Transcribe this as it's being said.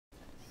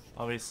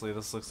Obviously,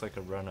 this looks like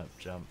a run-up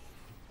jump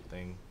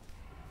thing.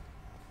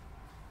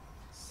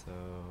 So...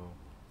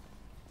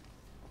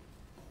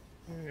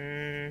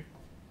 Hmm.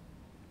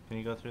 Can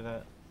you go through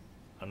that?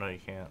 Oh, no, you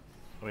can't.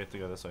 We have to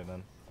go this way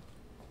then.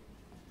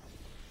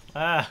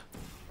 Ah!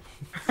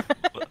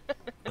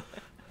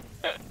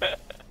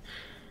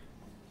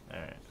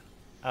 Alright.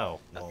 Oh,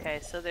 well. Okay,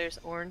 so there's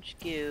orange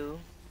goo.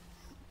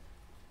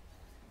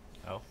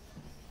 Oh.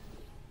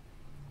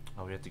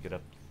 Oh, we have to get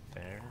up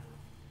there?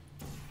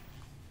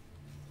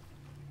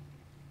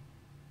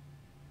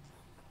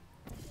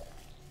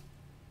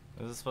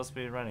 Is this supposed to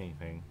be a running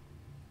thing?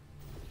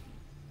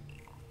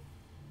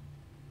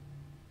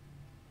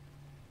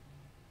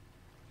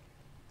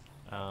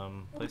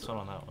 Place one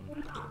on that one.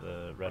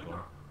 The red one.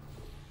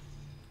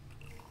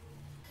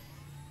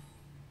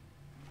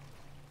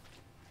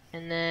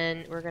 And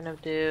then we're gonna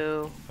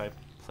do... If I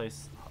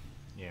place...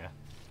 Yeah.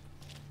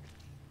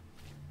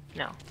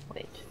 No,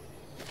 wait.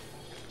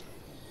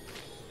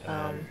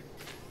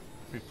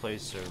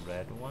 Replace your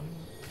red one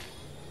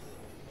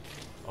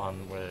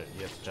on where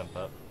you have to jump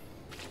up.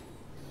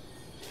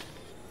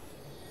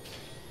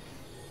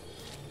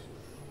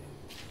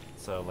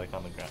 So, like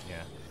on the ground,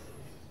 yeah.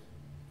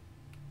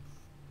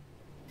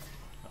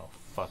 Oh,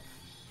 fuck.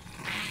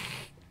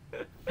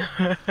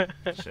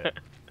 Shit.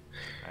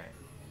 Alright.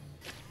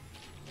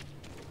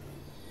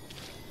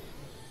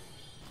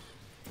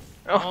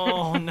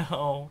 Oh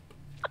no!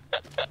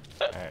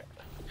 Alright.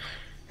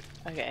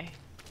 Okay.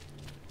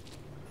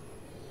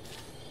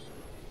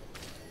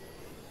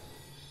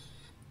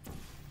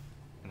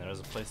 And there was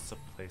a place to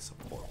place a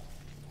portal.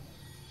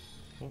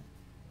 Ooh.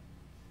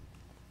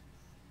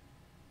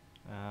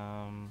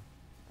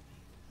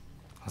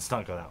 Let's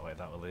not go that way.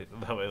 That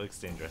way looks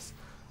dangerous.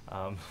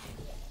 What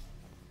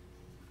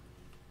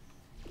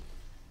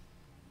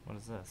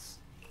is this?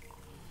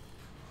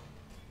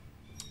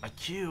 A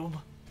cube?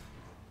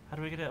 How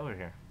do we get it over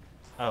here?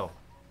 Oh.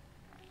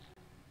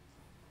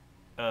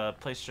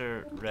 Place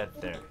your red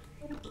there.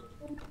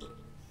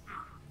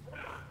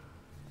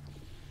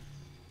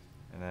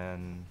 And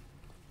then...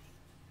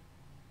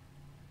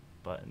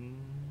 button...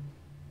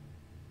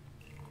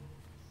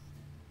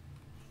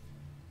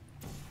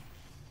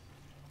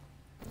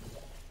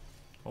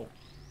 Oh.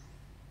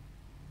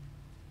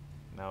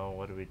 Now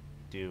what do we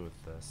do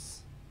with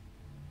this?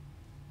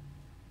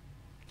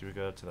 Do we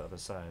go to the other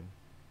side?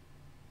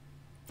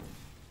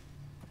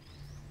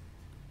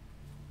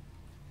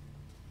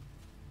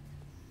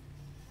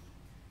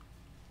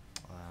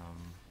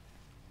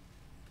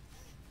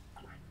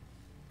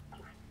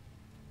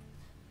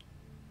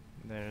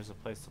 There's a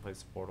place to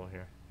place a portal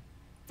here.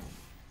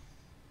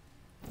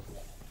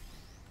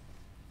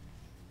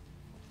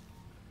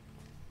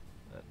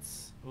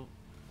 That's... Ooh.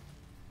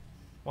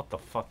 What the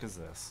fuck is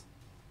this?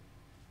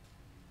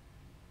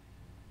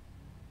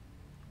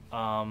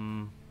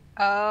 Oh.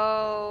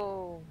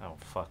 Oh,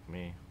 fuck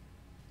me.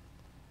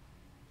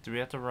 Do we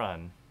have to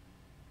run?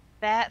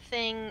 That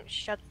thing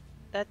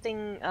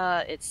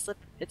it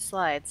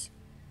slides.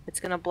 It's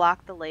gonna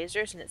block the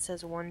lasers, and it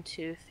says 1,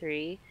 2,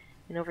 3,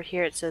 and over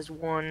here it says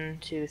 1,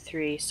 2,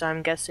 3. So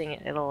I'm guessing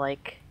it'll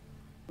like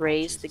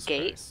raise the Jesus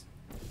gate, Christ.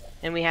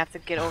 and we have to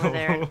get over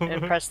there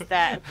and press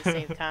that at the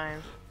same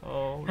time.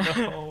 Oh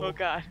no. Oh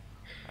god.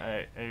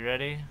 Alright, are you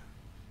ready?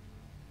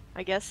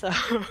 I guess so.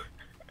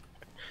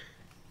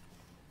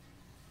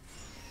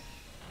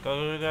 Go,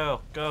 go,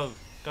 go, go,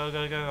 go,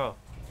 go, go,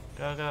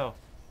 go, go,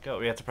 go.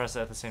 We have to press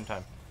it at the same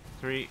time.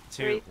 3,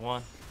 2, 3.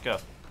 1, go.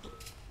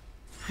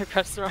 I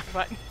pressed the wrong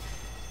button.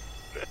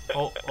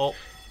 Oh, oh.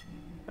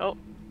 Oh.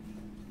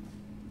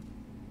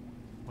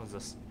 What is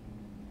this?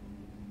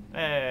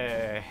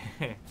 Hey!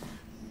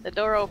 The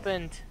door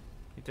opened.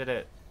 You did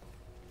it.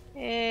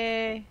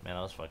 Yay. Man,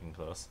 that was fucking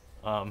close.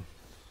 As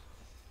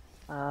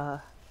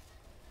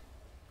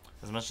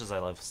much as I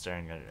love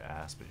staring at your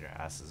ass, but your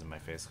ass is in my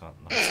face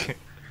constantly.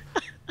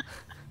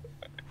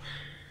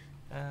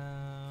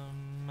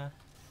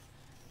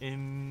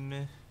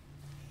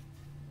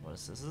 What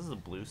is this? This is the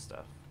blue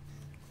stuff.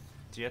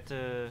 Do you have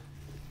to...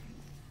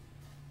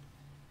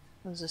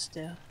 What does this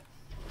do?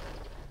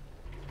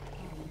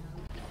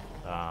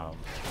 Ah!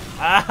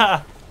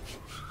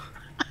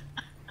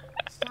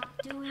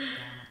 Stop doing that.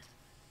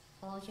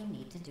 All you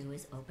need to do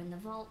is open the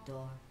vault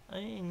door.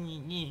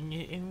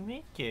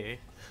 Okay.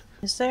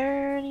 Is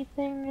there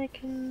anything I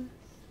can...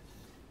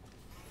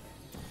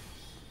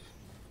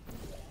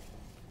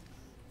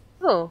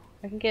 Oh,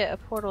 I can get a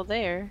portal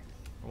there.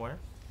 Where?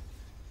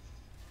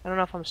 I don't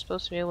know if I'm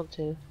supposed to be able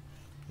to.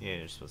 Yeah,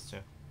 you're supposed to.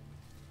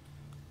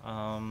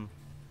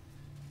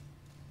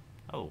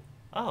 Oh.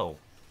 Oh.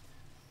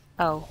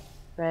 Oh,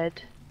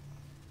 red.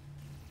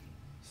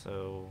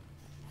 So...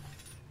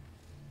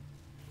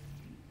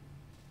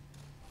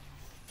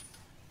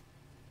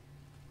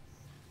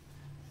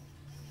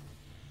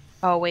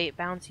 Oh wait,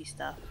 bouncy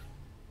stuff.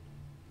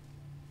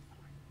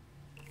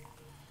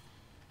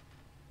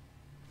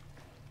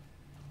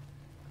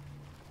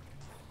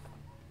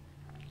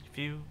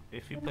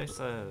 If you place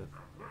the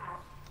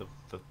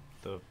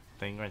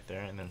thing right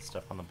there and then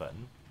step on the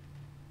button.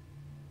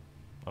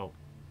 Oh.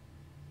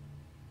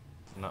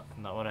 not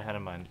what I had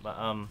in mind. But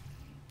I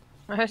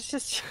was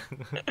just.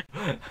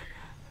 Alright,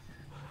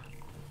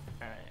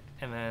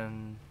 and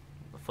then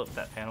flip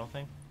that panel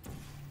thing.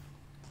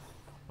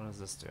 What does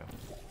this do?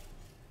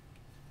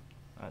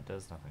 It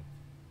does nothing.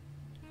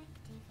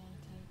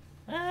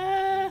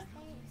 Ah!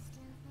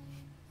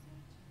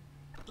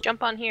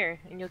 Jump on here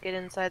and you'll get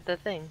inside the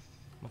thing.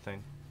 What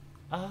thing?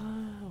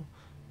 Oh,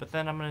 but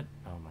then I'm gonna.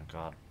 Oh my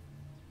god.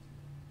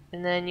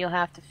 And then you'll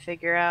have to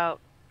figure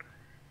out.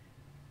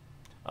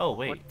 Oh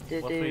wait. What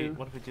to What if we do.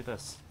 what if we do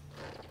this?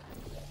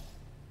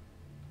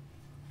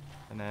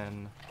 And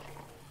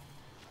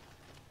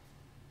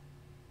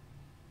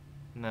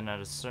then at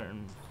a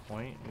certain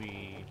point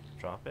we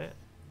drop it.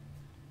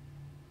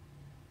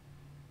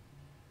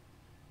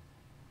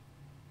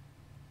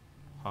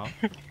 Huh?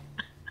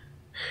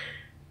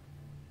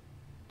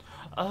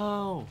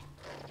 Oh.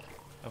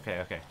 Okay,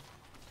 okay.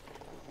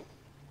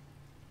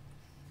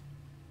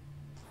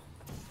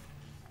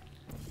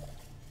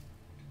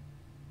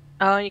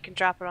 Oh, and you can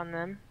drop it on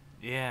them.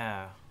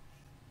 Yeah.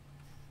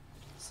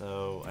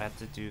 So I have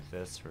to do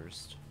this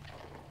first.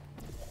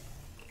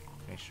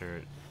 Make sure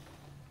it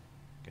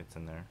gets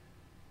in there.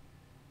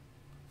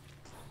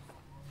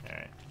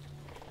 Alright.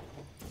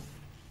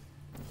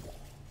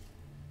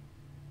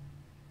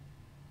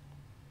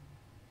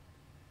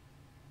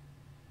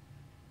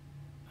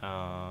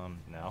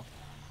 No.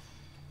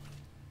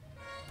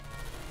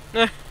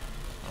 Oh,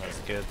 that's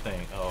a good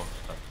thing. Oh,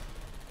 fuck.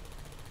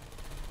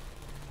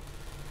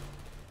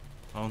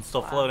 Oh, I'm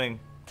still floating.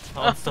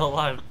 Oh, I'm still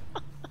alive.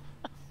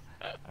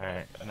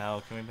 Alright, now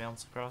can we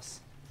bounce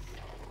across?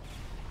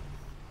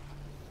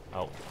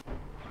 Oh.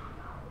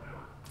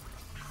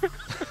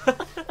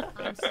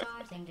 I'm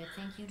starting to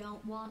think you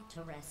don't want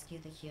to rescue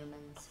the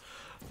humans.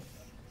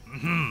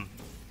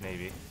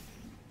 Maybe.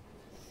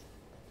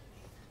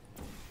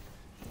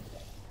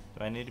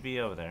 Do I need to be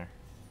over there?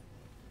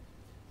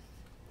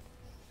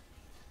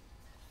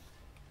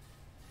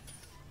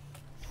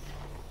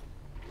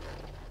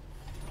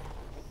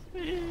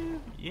 Woo!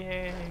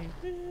 Yay!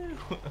 Woo!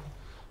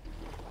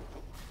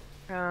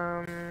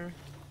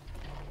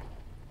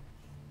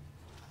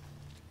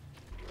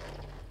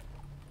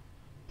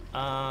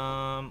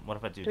 What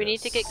if I do we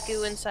need to get this?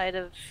 goo inside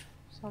of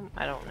some?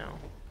 I don't know.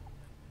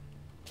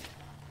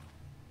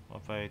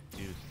 What if I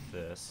do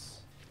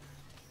this?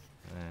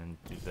 And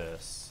do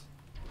this?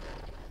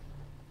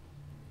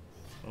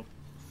 Oh,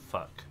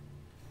 fuck.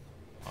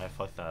 I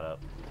fucked that up.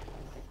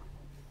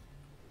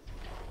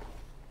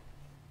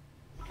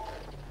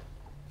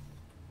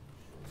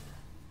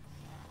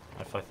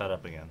 I fucked that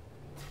up again.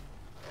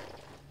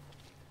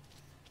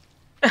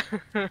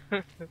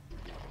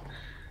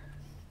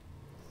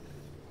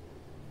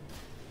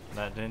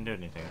 That didn't do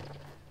anything.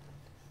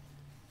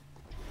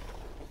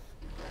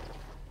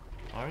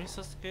 Are you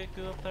supposed to get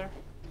goo up there?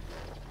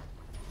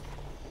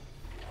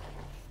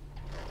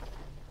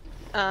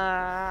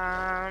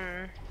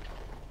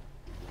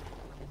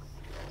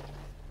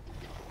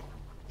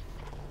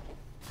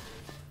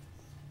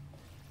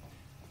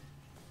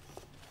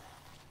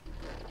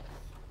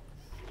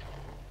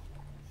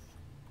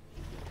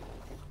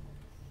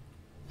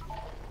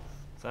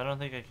 So I don't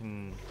think I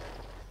can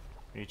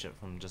reach it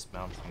from just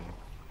bouncing.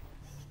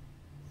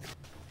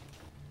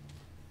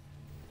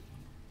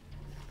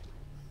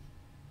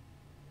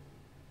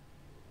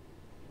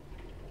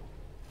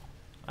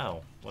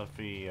 Oh, what if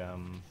we, here,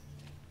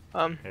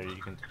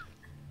 you can...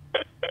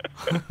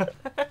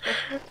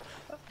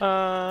 Why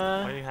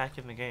are you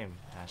hacking the game,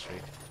 Ashby?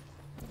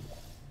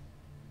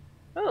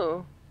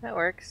 Oh, that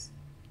works.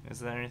 Is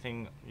there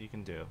anything you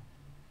can do?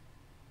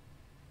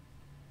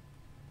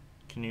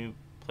 Can you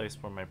place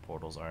where my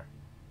portals are?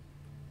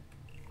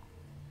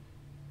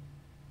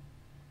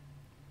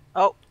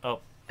 Oh.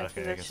 Oh, I okay,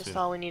 think I that's guess just we...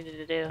 all we needed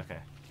to do.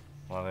 Okay.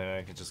 Well, then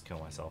I can just kill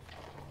myself.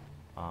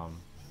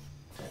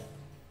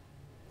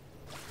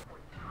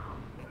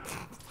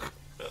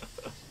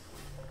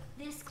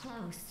 This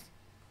close,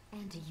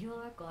 and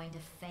you're going to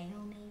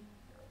fail me?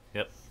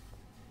 Yep.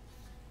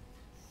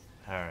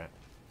 Alright.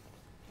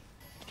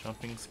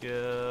 Jumping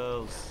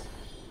skills.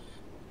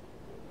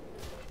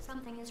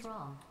 Something is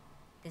wrong.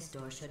 This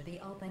door should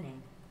be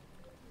opening.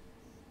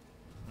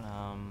 Do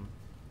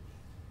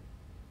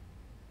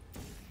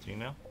you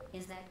know?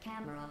 Is that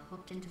camera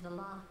hooked into the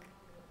lock?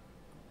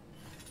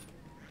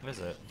 What is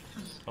it?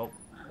 Oh.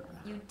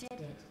 You did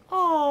it.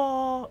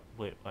 Oh!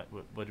 Wait,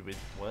 what did we,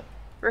 what?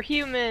 We're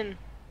human!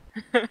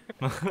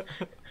 We're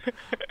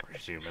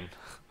human.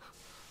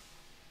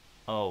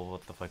 Oh,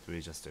 what the fuck did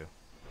we just do?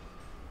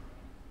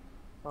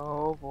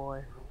 Oh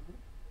boy.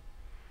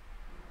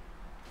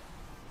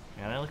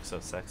 Man, I look so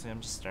sexy, I'm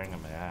just staring at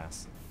my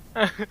ass.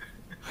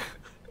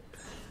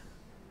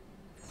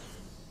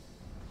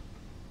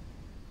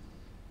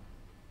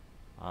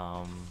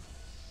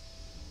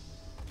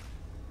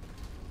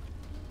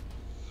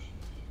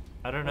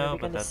 I don't know,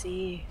 but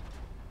see?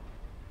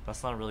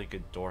 that's not a really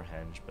good door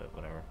hinge, but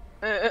whatever.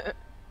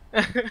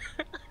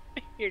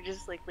 You're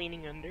just like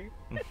leaning under.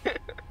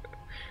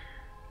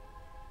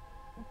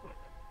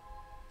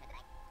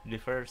 You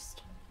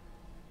first.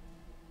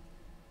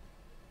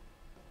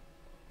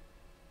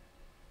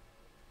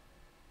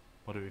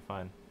 What did we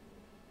find?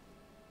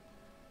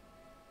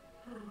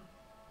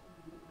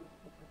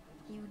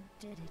 You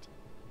did it.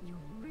 You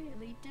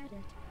really did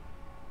it.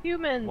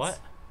 Humans. What?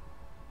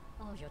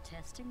 All your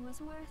testing was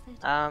worth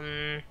it.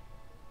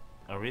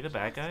 Are we the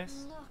bad Just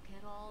guys? Look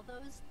at all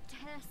those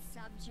test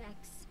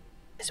subjects.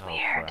 It's Oh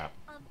weird. crap.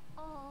 Of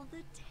all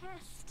the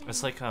testing.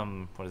 It's like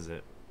what is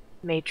it?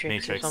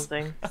 Matrix or Matrix.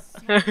 something.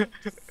 Sad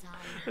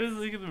I was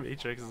thinking the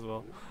Matrix as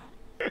well.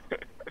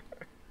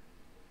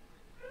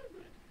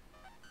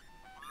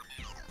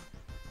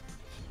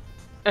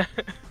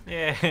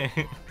 Yeah.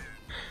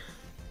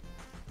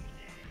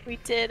 We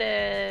did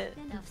it.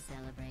 Enough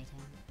celebrating.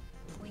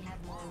 We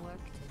have more work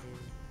to do.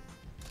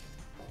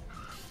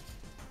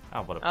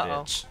 Oh, what a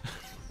Uh-oh. bitch.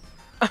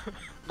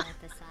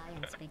 Let the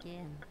science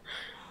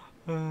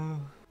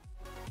begin.